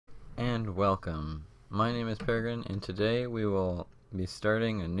and welcome. My name is Peregrine, and today we will be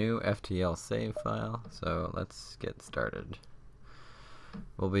starting a new FTL save file, so let's get started.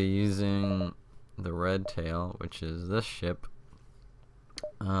 We'll be using the Red Tail, which is this ship.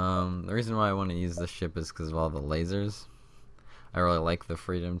 The reason why I want to use this ship is because of all the lasers. I really like the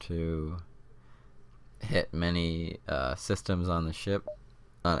freedom to hit many systems on the ship,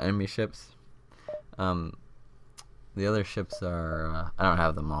 on enemy ships. The other ships are, I don't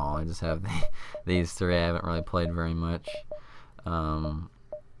have them all, I just have these three. I haven't really played very much.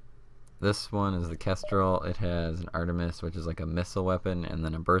 This one is the Kestrel. It has an Artemis, which is like a missile weapon, and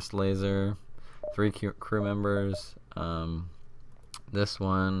then a burst laser. 3 crew members. This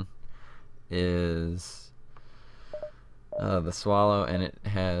one is the Swallow, and it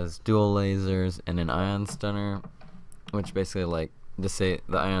has dual lasers and an ion stunner, which basically like the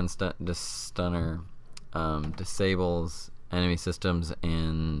ion stunner disables enemy systems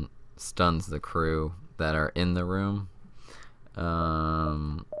and stuns the crew that are in the room.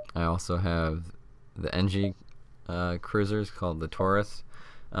 I also have the NG cruisers called the Taurus.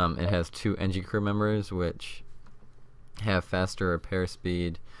 It has 2 NG crew members which have faster repair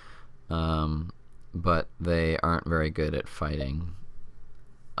speed, but they aren't very good at fighting.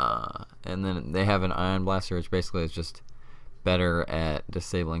 And then they have an ion blaster, which basically is just better at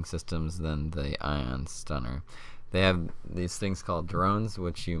disabling systems than the ion stunner. They have these things called drones,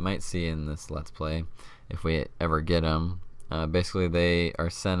 which you might see in this Let's Play if we ever get them. Basically, they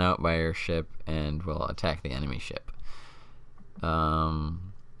are sent out by your ship and will attack the enemy ship. They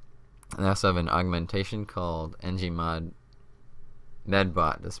also have an augmentation called NG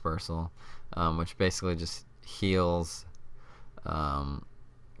Medbot Dispersal, which basically just heals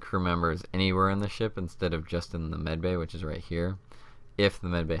crew members anywhere in the ship instead of just in the medbay, which is right here, if the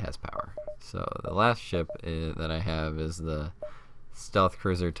medbay has power. So the last ship that I have is the Stealth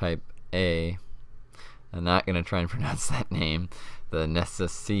Cruiser Type A. I'm not going to try and pronounce that name. The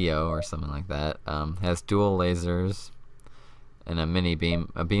Necessio or something like that. Has dual lasers and a mini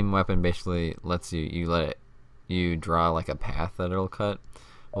beam. A beam weapon basically lets you draw like a path that it'll cut.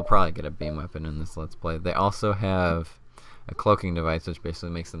 We'll probably get a beam weapon in this Let's Play. They also have a cloaking device, which basically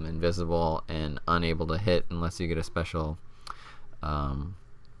makes them invisible and unable to hit unless you get a special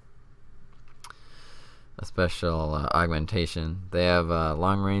augmentation. They have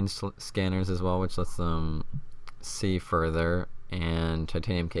long-range scanners as well, which lets them see further, and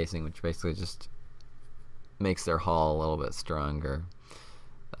titanium casing, which basically just makes their hull a little bit stronger.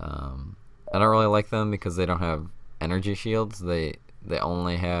 I don't really like them because they don't have energy shields. They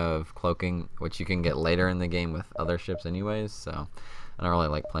only have cloaking, which you can get later in the game with other ships anyways, so I don't really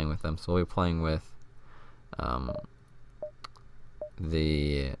like playing with them. So we'll be playing with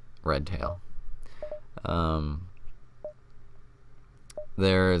the Red Tail.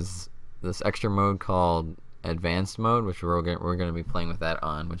 There's this extra mode called Advanced Mode, which we're going to be playing with that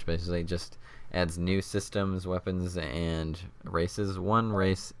on, which basically just adds new systems, weapons, and races. One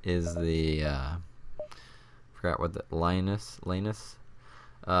race is the forgot what the Linus.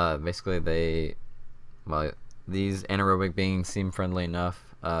 Basically, these anaerobic beings seem friendly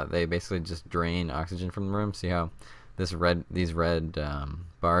enough. They basically just drain oxygen from the room. See how these red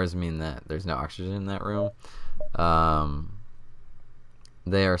bars mean that there's no oxygen in that room.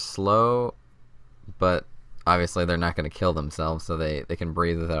 They are slow, but obviously they're not going to kill themselves, so they can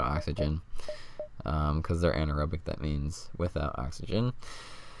breathe without oxygen. Because they're anaerobic, that means without oxygen.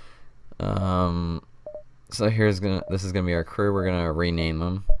 So this is gonna be our crew. We're gonna rename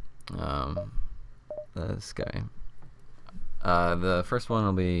them. This guy. The first one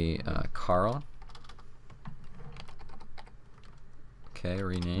will be Carl. Okay,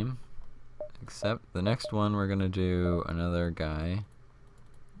 rename. Accept. The next one we're gonna do another guy.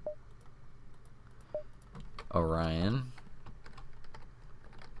 Orion.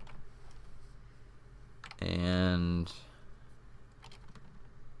 And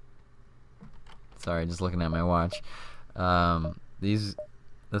sorry, just looking at my watch. This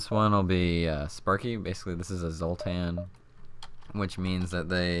one will be Sparky. Basically, this is a Zoltan, which means that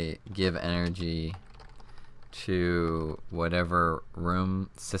they give energy to whatever room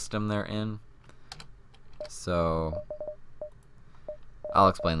system they're in. So I'll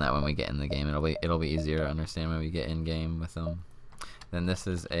explain that when we get in the game. It'll be easier to understand when we get in game with them. Then this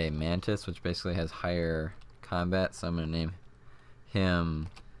is a Mantis, which basically has higher combat, so I'm going to name him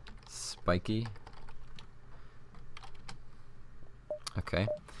Spiky. Okay.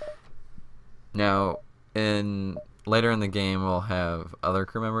 Now, later in the game, we'll have other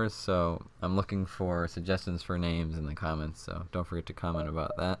crew members, so I'm looking for suggestions for names in the comments, so don't forget to comment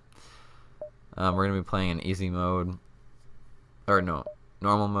about that. We're going to be playing in easy mode, or no,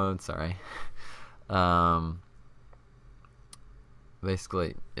 normal mode, sorry.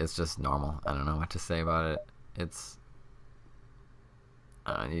 Basically, it's just normal. I don't know what to say about it. It's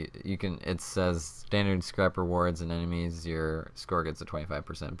you can. It says standard scrap rewards and enemies. Your score gets a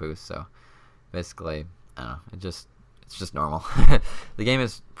 25% boost. So basically, I don't know. It's just normal. The game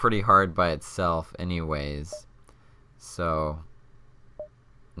is pretty hard by itself, anyways. So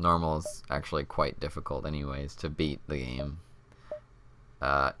normal is actually quite difficult, anyways, to beat the game.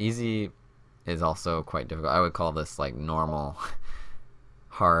 Easy is also quite difficult. I would call this like normal.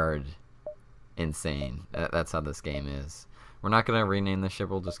 Hard, insane. That's how this game is. We're not going to rename the ship,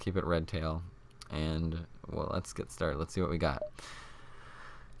 we'll just keep it Red Tail. And, well, let's get started. Let's see what we got.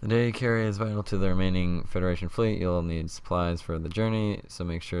 The day you carry is vital to the remaining Federation fleet. You'll need supplies for the journey, so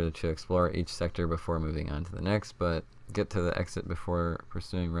make sure to explore each sector before moving on to the next, but get to the exit before the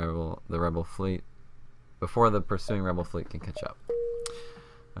pursuing rebel fleet can catch up.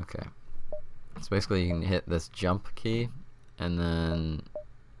 Okay. So basically you can hit this jump key, and then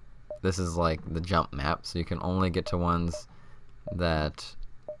this is like the jump map, so you can only get to ones that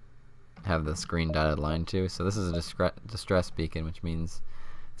have this green dotted line too. So this is a distress beacon, which means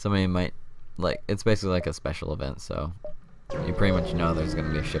somebody might, like, it's basically like a special event, so you pretty much know there's going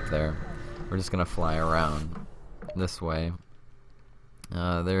to be a ship there. We're just going to fly around this way.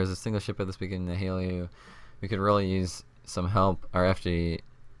 There's a single ship at this beacon to hail you. We could really use some help. Our FTL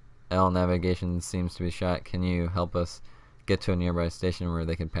navigation seems to be shot. Can you help us get to a nearby station where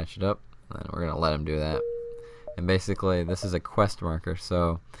they can patch it up? And we're going to let them do that. And basically, this is a quest marker,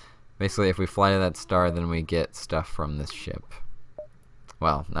 so basically if we fly to that star, then we get stuff from this ship.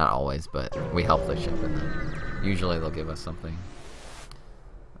 Well, not always, but we help the ship, and then usually they'll give us something.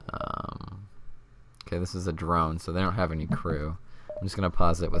 Okay, this is a drone, so they don't have any crew. I'm just going to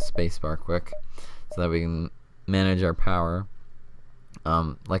pause it with spacebar quick so that we can manage our power.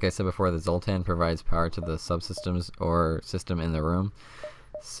 Like I said before, the Zoltan provides power to the subsystems or system in the room.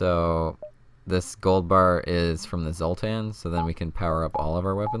 So this gold bar is from the Zoltan, so then we can power up all of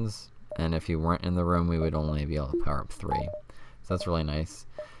our weapons. And if you weren't in the room, we would only be able to power up 3. So that's really nice.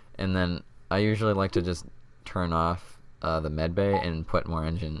 And then I usually like to just turn off the medbay and put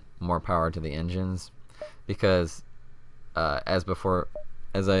more power to the engines, because as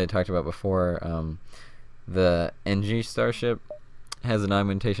I talked about before, the NG starship has an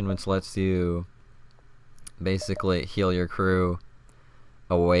augmentation which lets you basically heal your crew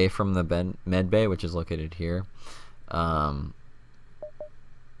away from the medbay, which is located here,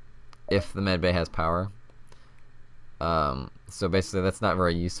 if the medbay has power. So basically that's not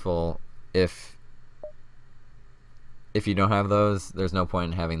very useful. If you don't have those, there's no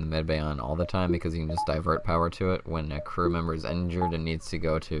point in having the medbay on all the time, because you can just divert power to it when a crew member is injured and needs to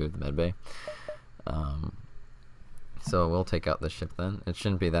go to the medbay. So we'll take out this ship then. It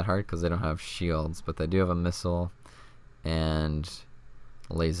shouldn't be that hard because they don't have shields, but they do have a missile and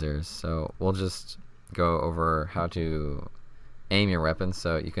lasers. So we'll just go over how to aim your weapon.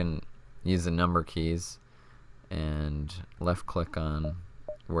 So you can use the number keys and left click on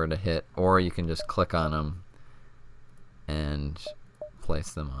where to hit, or you can just click on them and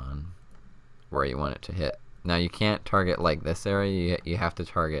place them on where you want it to hit. Now you can't target like this area, you have to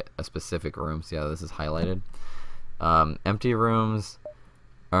target a specific room. See how this is highlighted? Empty rooms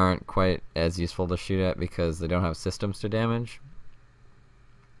aren't quite as useful to shoot at because they don't have systems to damage.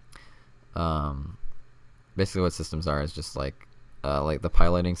 Basically what systems are is just like the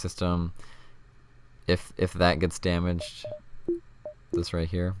piloting system. If that gets damaged, this right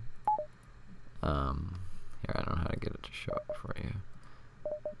here, here, I don't know how to get it to show up for you.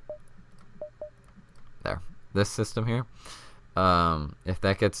 There, this system here, if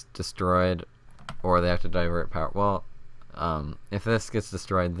that gets destroyed, or they have to divert power, well, if this gets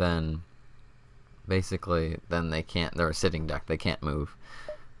destroyed, then basically then they're a sitting duck, they can't move.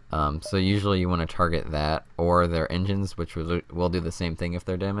 So usually you want to target that or their engines, which will do the same thing if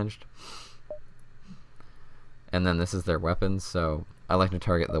they're damaged. And then this is their weapons, so I like to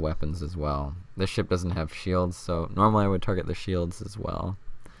target the weapons as well. This ship doesn't have shields, so normally I would target the shields as well.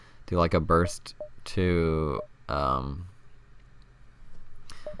 Do like a burst to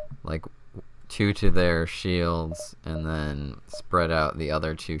like 2 to their shields, and then spread out the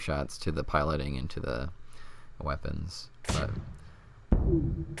other 2 shots to the piloting and to the weapons. But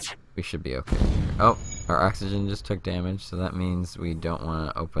we should be okay here. Oh, our oxygen just took damage, so that means we don't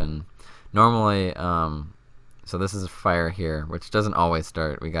want to open. Normally, so this is a fire here, which doesn't always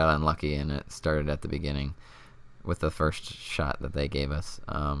start. We got unlucky and it started at the beginning with the first shot that they gave us.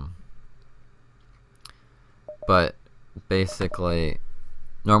 But basically,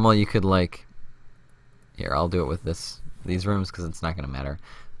 normally you could, like, here, I'll do it with this these rooms because it's not going to matter.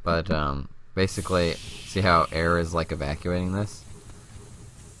 But basically, see how air is like evacuating this?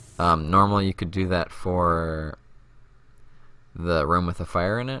 Normally you could do that for the room with a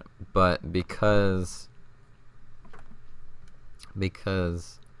fire in it, but because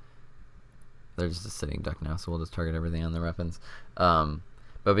there's just a sitting duck now, so we'll just target everything on the weapons.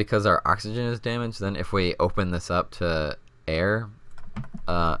 But because our oxygen is damaged, then if we open this up to air,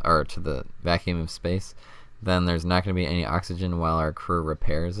 or to the vacuum of space, then there's not going to be any oxygen while our crew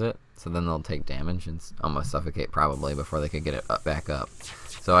repairs it. So then they'll take damage and almost suffocate probably before they could get it back up.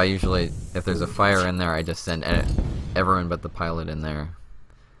 So I usually, if there's a fire in there, I just send everyone but the pilot in there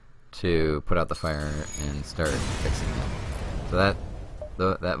to put out the fire and start fixing it. So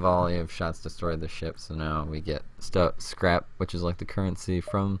that volley of shots destroyed the ship, so now we get scrap, which is like the currency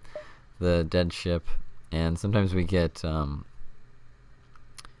from the dead ship, and sometimes we get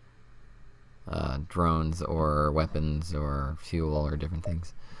drones or weapons or fuel or different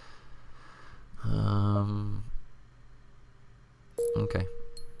things. Okay.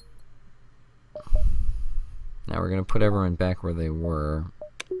 Now we're gonna put everyone back where they were.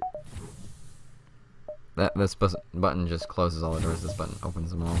 This button just closes all the doors. This button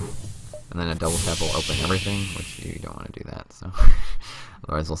opens them all, and then a double tap will open everything, which you don't want to do that. So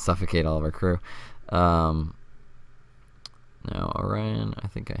otherwise, we'll suffocate all of our crew. Now Orion, I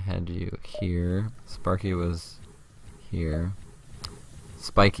think I had you here. Sparky was here.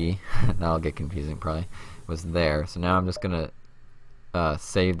 Spiky, that'll get confusing probably, was there. So now I'm just gonna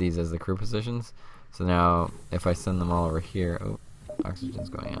save these as the crew positions. So now if I send them all over here, oh, oxygen's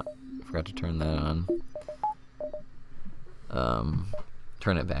going out. I forgot to turn that on.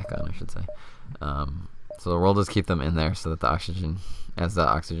 Turn it back on, I should say. So we'll just keep them in there so that the oxygen, as the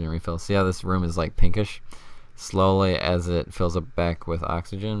oxygen refills. See how this room is like pinkish? Slowly, as it fills up back with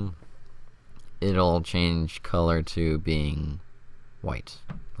oxygen, it'll change color to being white,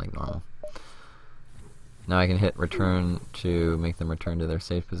 like normal. Now I can hit return to make them return to their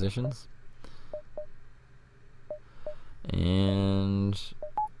safe positions. And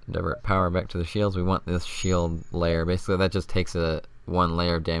divert power back to the shields. We want this shield layer. Basically, that just takes one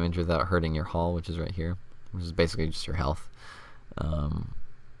layer of damage without hurting your hull, which is right here, which is basically just your health.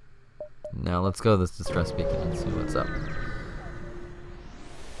 Now let's go to this distress beacon and see what's up.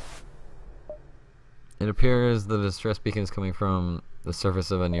 It appears the distress beacon is coming from the surface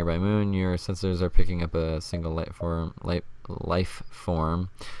of a nearby moon. Your sensors are picking up a single life form.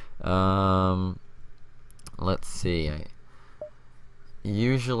 Let's see.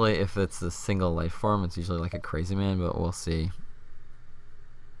 Usually, if it's a single life form, it's usually like a crazy man, but we'll see.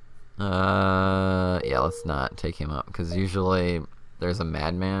 Yeah, let's not take him up, because usually there's a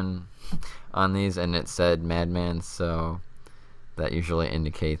madman on these, and it said madman, so that usually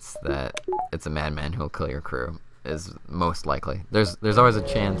indicates that it's a madman who'll kill your crew, is most likely. There's always a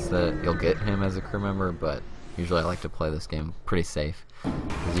chance that you'll get him as a crew member, but usually I like to play this game pretty safe,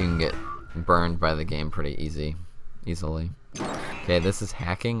 because you can get burned by the game pretty easily. Okay, this is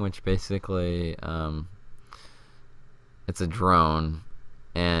hacking, which basically it's a drone,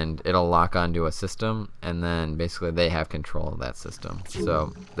 and it'll lock onto a system, and then basically they have control of that system.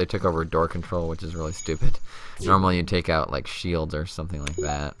 So they took over door control, which is really stupid. Normally you take out like shields or something like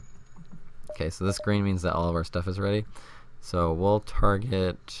that. Okay, so this green means that all of our stuff is ready. So we'll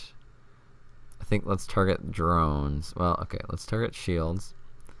target, I think let's target drones. Well, okay, let's target shields,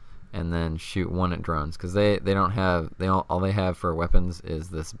 and then shoot one at drones, because they don't have, all they have for weapons is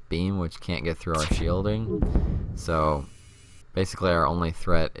this beam, which can't get through our shielding. So basically our only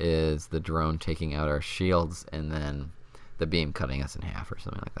threat is the drone taking out our shields, and then the beam cutting us in half or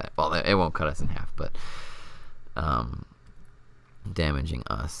something like that. Well, it won't cut us in half, but damaging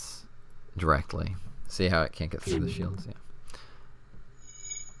us directly. See how it can't get through the shields? Yeah.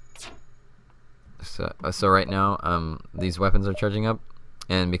 So right now these weapons are charging up,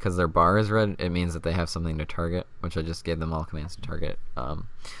 and because their bar is red, it means that they have something to target, which I just gave them all commands to target.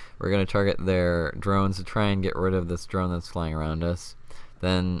 We're going to target their drones to try and get rid of this drone that's flying around us.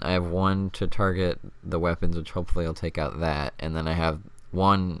 Then I have one to target the weapons, which hopefully will take out that. And then I have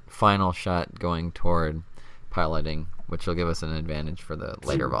one final shot going toward piloting, which will give us an advantage for the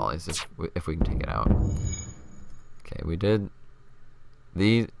later volleys if we can take it out. Okay, we did.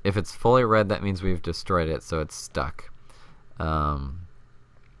 If it's fully red, that means we've destroyed it, so it's stuck.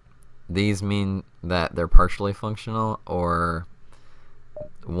 These mean that they're partially functional, or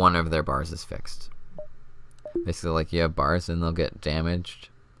one of their bars is fixed. Basically, like, you have bars and they'll get damaged.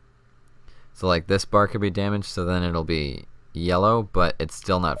 So like this bar could be damaged, so then it'll be yellow, but it's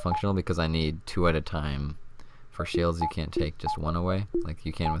still not functional because I need 2 at a time. For shields, you can't take just one away like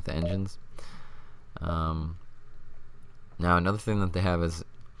you can with the engines. Now another thing that they have is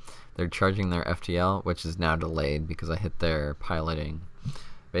they're charging their FTL, which is now delayed because I hit their piloting.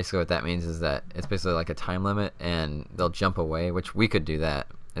 Basically what that means is that it's basically like a time limit, and they'll jump away, which we could do that.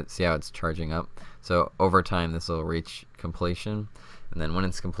 See how it's charging up? So over time this will reach completion, and then when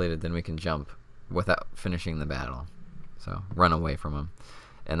it's completed, then we can jump without finishing the battle. So run away from them.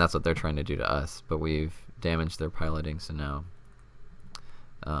 And that's what they're trying to do to us, but we've damaged their piloting, so now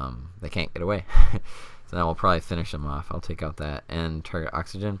they can't get away. So now we'll probably finish them off. I'll take out that and target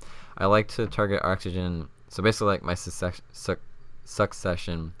oxygen. I like to target oxygen. So basically, like my succession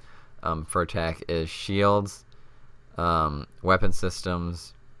for attack is shields, weapon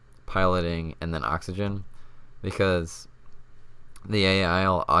systems, piloting, and then oxygen, because the AI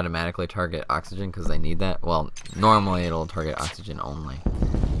will automatically target oxygen because they need that. Well, normally it'll target oxygen only,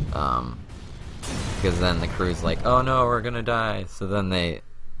 because then the crew's like, oh no, we're gonna die. So then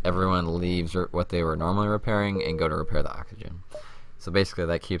everyone leaves what they were normally repairing and go to repair the oxygen. So basically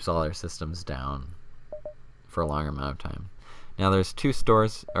that keeps all their systems down for a longer amount of time. Now there's two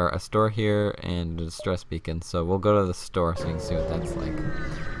stores, or a store here and a distress beacon, so we'll go to the store so you can see what that's like.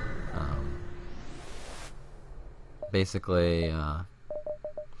 Basically,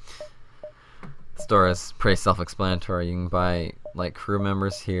 store is pretty self-explanatory. You can buy like crew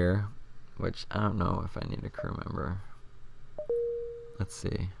members here, which I don't know if I need a crew member. Let's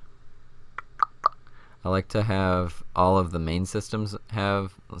see. I like to have all of the main systems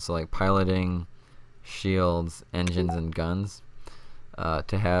have, so like piloting, shields, engines, and guns,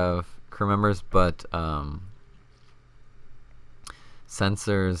 to have crew members, but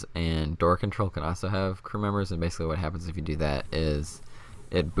sensors and door control can also have crew members. And basically what happens if you do that is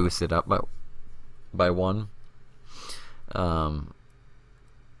it boosts it up by one.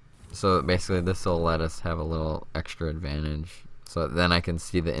 So basically this will let us have a little extra advantage. So then I can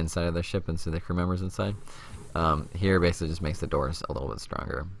see the inside of the ship and see the crew members inside. Here basically just makes the doors a little bit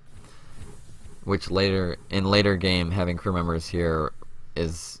stronger. Which in later game, having crew members here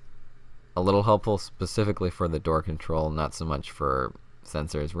is a little helpful, specifically for the door control, not so much for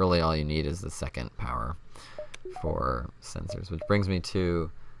sensors. Really all you need is the second power for sensors. Which brings me to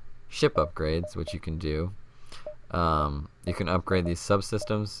ship upgrades, which you can do. You can upgrade these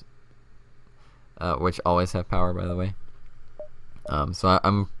subsystems, which always have power, by the way. So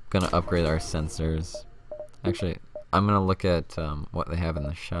I'm going to upgrade our sensors. Actually, I'm going to look at what they have in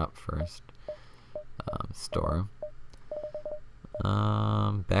the shop first. Store.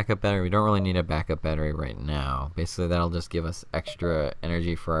 Backup battery. We don't really need a backup battery right now. Basically, that'll just give us extra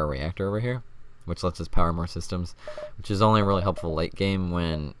energy for our reactor over here, which lets us power more systems, which is only really helpful late game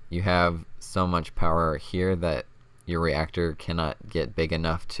when you have so much power here that your reactor cannot get big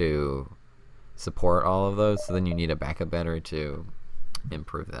enough to support all of those, so then you need a backup battery to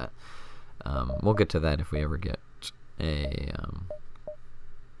improve that. We'll get to that if we ever get a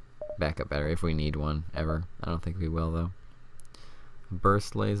backup battery, if we need one ever. I don't think we will though.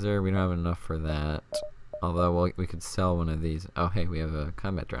 Burst laser, we don't have enough for that, although we could sell one of these. Oh hey, we have a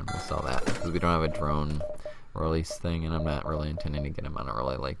combat drone. We'll sell that because we don't have a drone release thing, and I'm not really intending to get them. I don't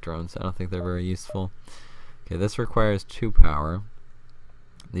really like drones. I don't think they're very useful. Okay, this requires 2 power.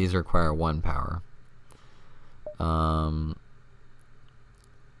 These require 1 power. And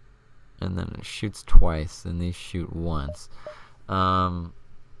then it shoots twice, and these shoot once.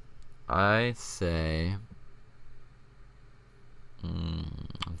 I say,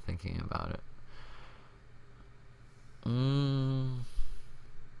 I'm thinking about it.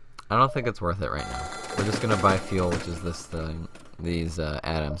 I don't think it's worth it right now. We're just gonna buy fuel, which is this thing, these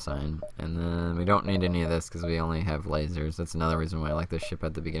atom sign, and then we don't need any of this because we only have lasers. That's another reason why I like this ship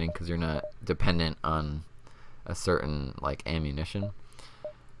at the beginning, because you're not dependent on a certain like ammunition.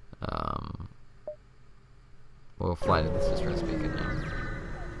 We'll fly to this distress beacon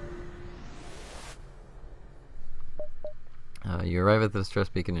now. You arrive at the distress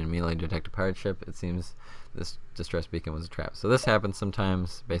beacon and immediately detect a pirate ship. It seems this distress beacon was a trap. So this happens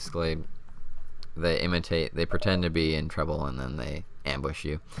sometimes. Basically, they pretend to be in trouble and then they ambush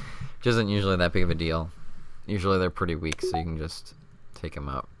you, which isn't usually that big of a deal. Usually they're pretty weak, so you can just take them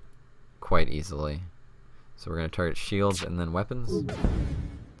out quite easily. So we're going to target shields and then weapons.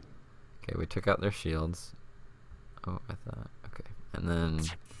 Okay, we took out their shields. Oh, I thought, okay. And then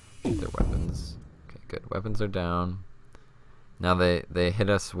shoot their weapons. Okay, good. Weapons are down. Now they hit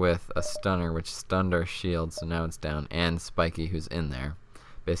us with a stunner, which stunned our shield, so now it's down. And Spiky, who's in there.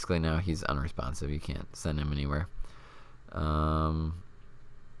 Basically now he's unresponsive. You can't send him anywhere.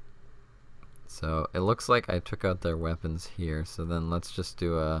 So it looks like I took out their weapons here. So then let's just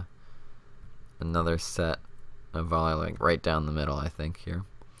do another set of volley, like right down the middle, I think, here.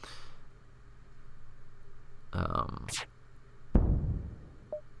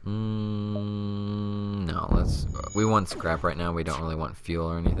 No, we want scrap right now. We don't really want fuel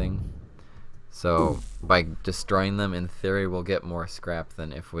or anything. So by destroying them, in theory, we'll get more scrap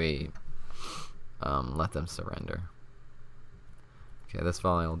than if we let them surrender. Okay, this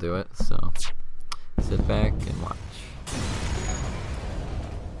volley will do it. So sit back and watch.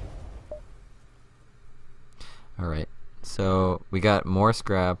 Alright, so we got more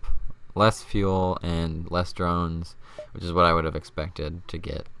scrap, less fuel, and less drones, which is what I would have expected to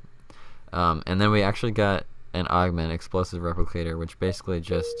get. And then we actually got an augment, explosive replicator, which basically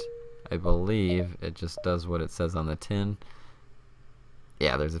just, I believe, it just does what it says on the tin.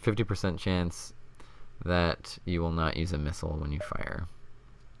 Yeah, there's a 50% chance that you will not use a missile when you fire.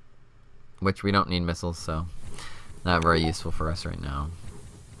 Which we don't need missiles, so not very useful for us right now.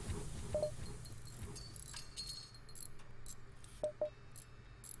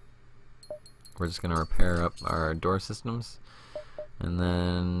 We're just going to repair up our door systems and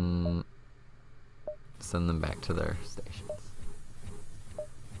then send them back to their stations.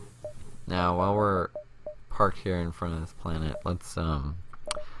 Now, while we're parked here in front of this planet, let's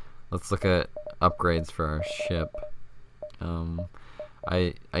look at upgrades for our ship.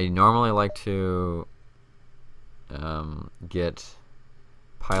 I normally like to get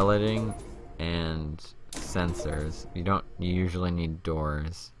piloting and sensors. You usually need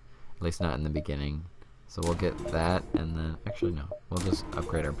doors. At least not in the beginning. So we'll get that, and then, actually no, we'll just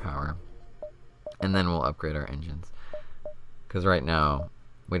upgrade our power. And then we'll upgrade our engines. Because right now,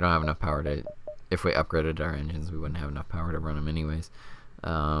 we don't have enough power to, if we upgraded our engines, we wouldn't have enough power to run them anyways.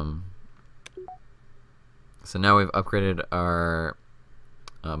 So now we've upgraded our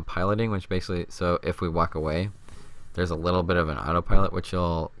piloting, which basically, so if we walk away, there's a little bit of an autopilot, which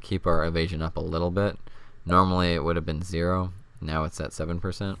will keep our evasion up a little bit. Normally it would have been 0, now it's at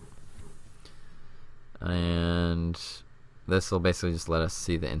 7%. And this will basically just let us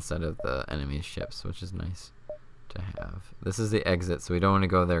see the inside of the enemy's ships, which is nice to have. This is the exit, so we don't want to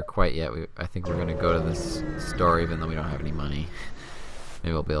go there quite yet. I think we're going to go to this store even though we don't have any money.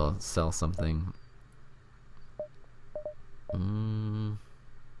 Maybe we'll be able to sell something. No,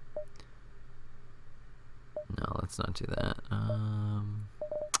 let's not do that.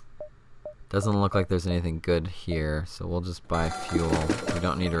 Doesn't look like there's anything good here, so we'll just buy fuel. We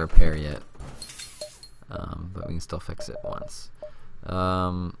don't need to repair yet. But we can still fix it once.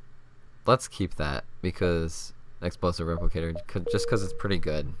 Let's keep that because explosive replicator, just because it's pretty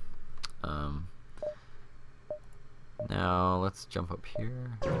good. Now let's jump up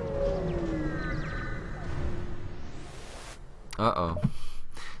here. Uh-oh.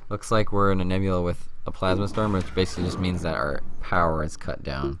 Looks like we're in a nebula with a plasma storm, which basically just means that our power is cut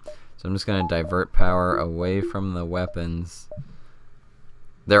down. So I'm just going to divert power away from the weapons.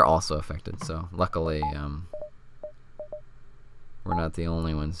 They're also affected, so luckily we're not the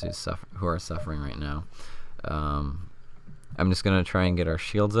only ones who are suffering right now. I'm just going to try and get our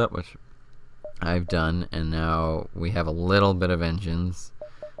shields up, which I've done, and now we have a little bit of engines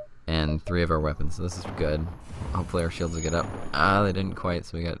and 3 of our weapons, so this is good. Hopefully our shields will get up. They didn't quite,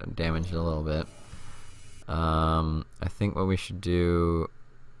 so we got damaged a little bit. I think what we should do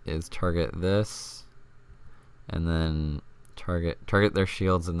is target this, and then target their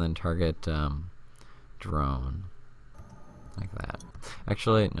shields, and then target drone, like that.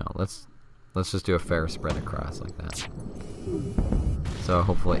 Actually, no. Let's just do a fair spread across like that. So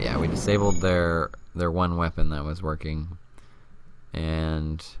hopefully, yeah, we disabled their one weapon that was working,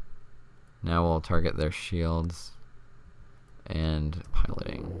 and now we'll target their shields and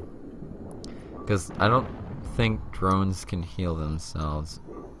piloting. Because I don't think drones can heal themselves.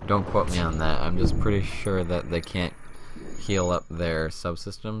 Don't quote me on that. I'm just pretty sure that they can't heal up their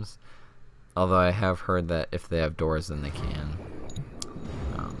subsystems. Although I have heard that if they have doors, then they can.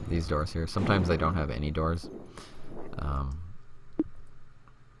 These doors here. Sometimes they don't have any doors.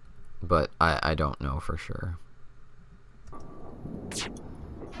 But I don't know for sure.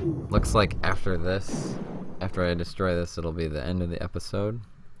 Looks like after I destroy this, it'll be the end of the episode.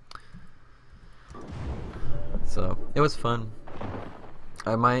 So, it was fun.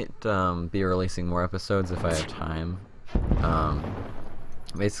 I might be releasing more episodes if I have time.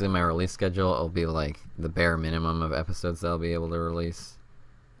 Basically my release schedule will be like the bare minimum of episodes that I'll be able to release.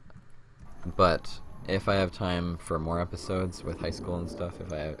 But if I have time for more episodes with high school and stuff,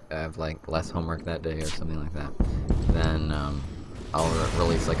 if I have like less homework that day or something like that, then I'll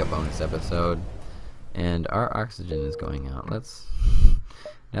release like a bonus episode. And our oxygen is going out.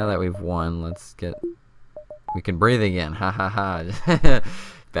 Now that we've won, we can breathe again. Ha ha ha.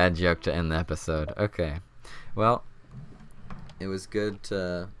 Bad joke to end the episode. Okay. Well, it was good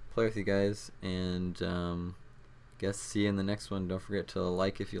to play with you guys, and guess see you in the next one. Don't forget to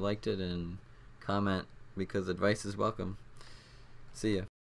like if you liked it and comment because advice is welcome. See ya.